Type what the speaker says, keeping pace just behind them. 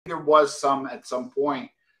there was some at some point,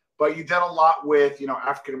 but you did a lot with,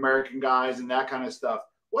 African American guys and that kind of stuff.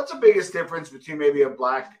 What's the biggest difference between maybe a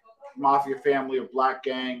black mafia family or black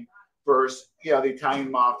gang versus, the Italian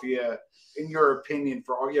mafia, in your opinion?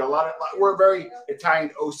 For, we're very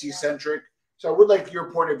Italian OC centric. So I would like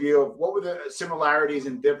your point of view of what were the similarities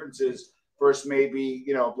and differences versus maybe,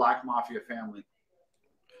 a black mafia family.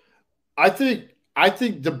 I think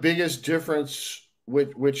the biggest difference,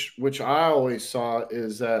 which I always saw,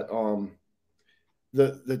 is that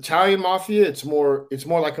the Italian mafia, it's more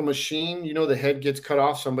like a machine. The head gets cut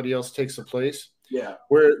off, somebody else takes the place. Yeah.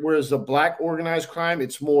 Whereas the black organized crime,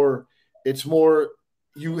 it's more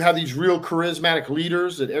you have these real charismatic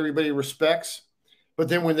leaders that everybody respects, but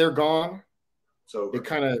then when they're gone, so it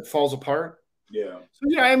kind of falls apart. Yeah. So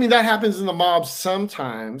yeah, I mean that happens in the mob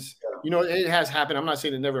sometimes. Yeah. It has happened. I'm not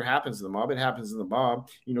saying it never happens in the mob. It happens in the mob,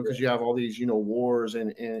 because you have all these, wars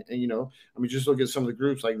and just look at some of the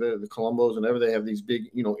groups like the Colombos and they have these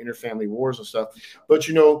big, interfamily wars and stuff. But,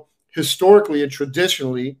 historically and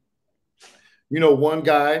traditionally, one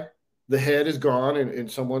guy, the head is gone and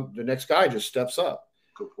the next guy just steps up.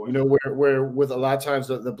 Good point. Where with a lot of times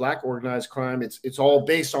the black organized crime, it's all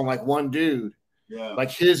based on like one dude. Yeah.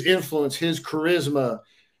 Like his influence, his charisma,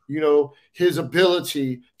 his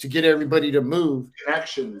ability to get everybody to move.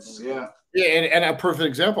 Connections, yeah. Yeah, and a perfect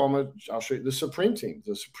example, I'll show you the Supreme team.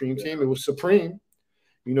 The Supreme team, it was Supreme.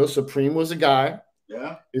 Supreme was a guy.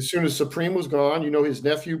 Yeah. As soon as Supreme was gone, his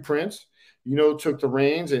nephew Prince, took the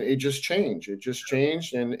reins, and it just changed. It just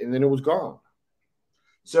changed, and then it was gone.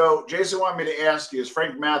 So Jason wanted me to ask you, is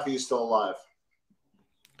Frank Matthews still alive?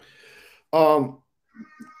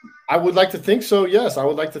 I would like to think so. Yes, I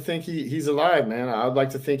would like to think he's alive, man. I would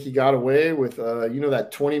like to think he got away with,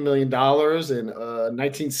 that $20 million in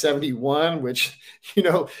 1971. Which,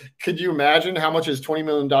 could you imagine how much is $20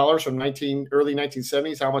 million from early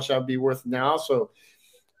 1970s? How much that would be worth now? So,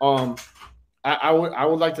 I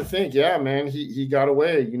would like to think, yeah, man, he got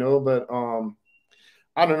away, But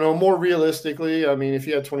I don't know. More realistically, I mean, if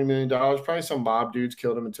he had $20 million, probably some mob dudes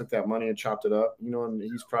killed him and took that money and chopped it up, and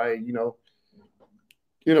he's probably,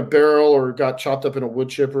 in a barrel or got chopped up in a wood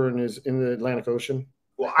chipper and is in the Atlantic Ocean.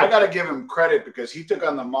 Well, I got to give him credit because he took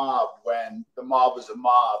on the mob when the mob was a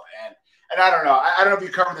mob. And I don't know. I don't know if you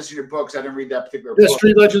covered this in your books. I didn't read that particular book.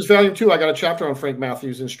 Street Legends Volume 2. I got a chapter on Frank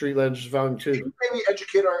Matthews in Street Legends Volume 2. Can you maybe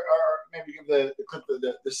educate or maybe give the clip,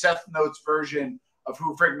 the Seth Notes version of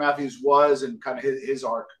who Frank Matthews was and kind of his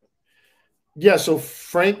arc? Yeah, so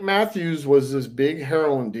Frank Matthews was this big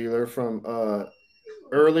heroin dealer from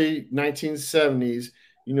early 1970s.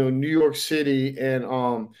 New York City,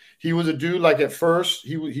 and he was a dude. Like at first,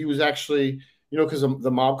 he was actually, because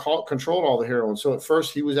the mob controlled all the heroin. So at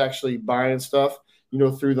first, he was actually buying stuff,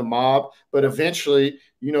 through the mob. But eventually,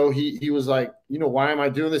 he was like, why am I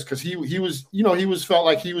doing this? Because he was felt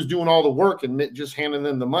like he was doing all the work and just handing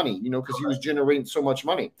them the money, because he was generating so much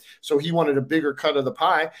money. So he wanted a bigger cut of the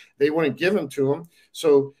pie. They wouldn't give him to him.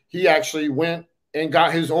 So he actually went and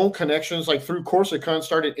got his own connections, like through Corsica, and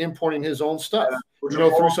started importing his own stuff.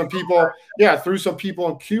 Through some people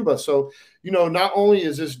in Cuba. So, not only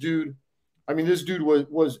is this dude, I mean, this dude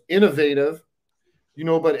was innovative,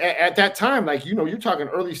 but at that time, like, you're talking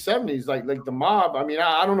early 70s, like the mob. I mean,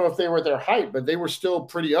 I don't know if they were at their height, but they were still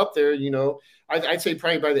pretty up there. I'd say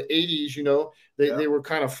probably by the 80s, they were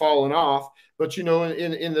kind of falling off. But, in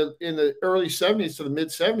the early 70s to the mid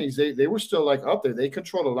 70s, they were still like up there. They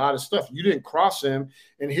controlled a lot of stuff. You didn't cross them.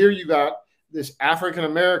 And here you got this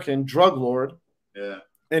African-American drug lord. Yeah.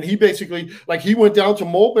 And he basically, like, he went down to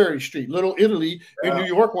Mulberry Street, Little Italy in New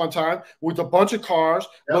York one time with a bunch of cars,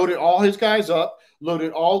 loaded all his guys up,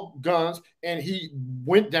 loaded all guns, and he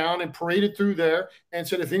went down and paraded through there and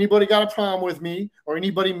said, if anybody got a problem with me or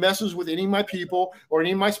anybody messes with any of my people or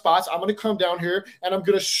any of my spots, I'm going to come down here and I'm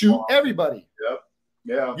going to shoot everybody. Yep.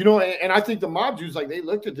 Yeah. And I think the mob dudes, like, they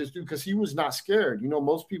looked at this dude because he was not scared.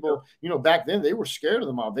 Most people, back then they were scared of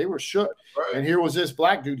the mob. They were shook. Right. And here was this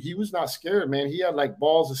black dude. He was not scared, man. He had like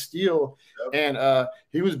balls of steel. Yep. And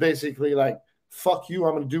he was basically like, fuck you,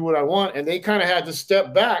 I'm going to do what I want. And they kind of had to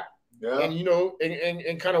step back and,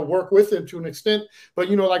 and kind of work with him to an extent. But,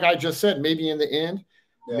 like I just said, maybe in the end,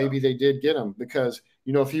 maybe they did get him because,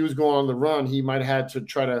 if he was going on the run, he might have had to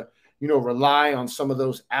try to, rely on some of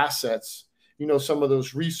those assets, some of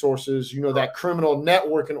those resources, that criminal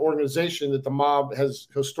network and organization that the mob has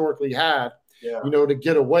historically had, to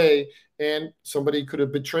get away. And somebody could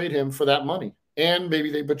have betrayed him for that money. And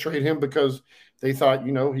maybe they betrayed him because they thought,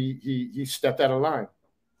 he stepped out of line.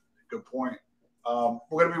 Good point. We're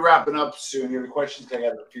going to be wrapping up soon. You have any questions? I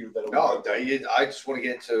got a few. I just want to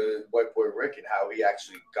get into White Boy Rick and how he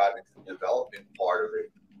actually got into the development part of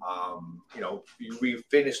it. we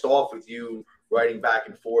finished off with you writing back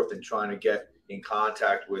and forth and trying to get in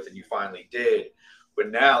contact with, and you finally did. But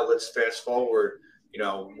now let's fast forward.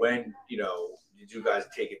 When did you guys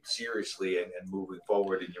take it seriously and moving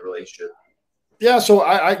forward in your relationship? Yeah, so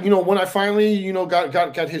I when I finally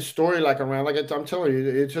got his story like around, like I'm telling you,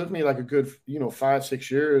 it took me like a good 5-6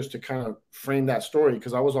 years to kind of frame that story,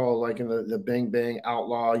 because I was all like in the bang bang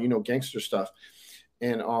outlaw gangster stuff,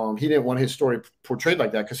 and he didn't want his story portrayed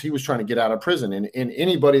like that, because he was trying to get out of prison, and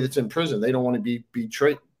anybody that's in prison, they don't want to be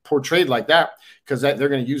portrayed like that, because they're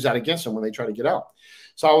going to use that against them when they try to get out.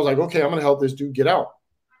 So I was like, okay, I'm going to help this dude get out.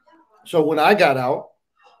 So when I got out,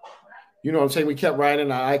 what I'm saying, we kept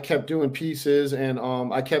writing. I kept doing pieces, and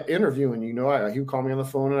I kept interviewing. He would call me on the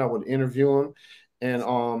phone, and I would interview him. And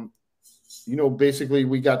basically,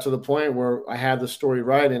 we got to the point where I had the story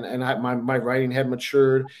right, and my writing had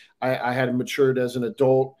matured. I had matured as an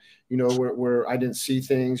adult. Where I didn't see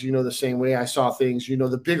things, the same way I saw things.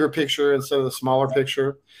 The bigger picture instead of the smaller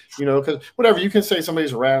picture. Because whatever, you can say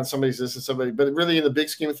somebody's a rat and somebody's this and somebody, but really in the big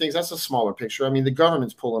scheme of things, that's a smaller picture. I mean, the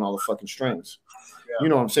government's pulling all the fucking strings. You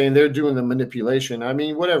know what I'm saying? They're doing the manipulation. I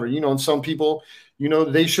mean, whatever, and some people,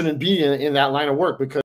 they shouldn't be in that line of work, because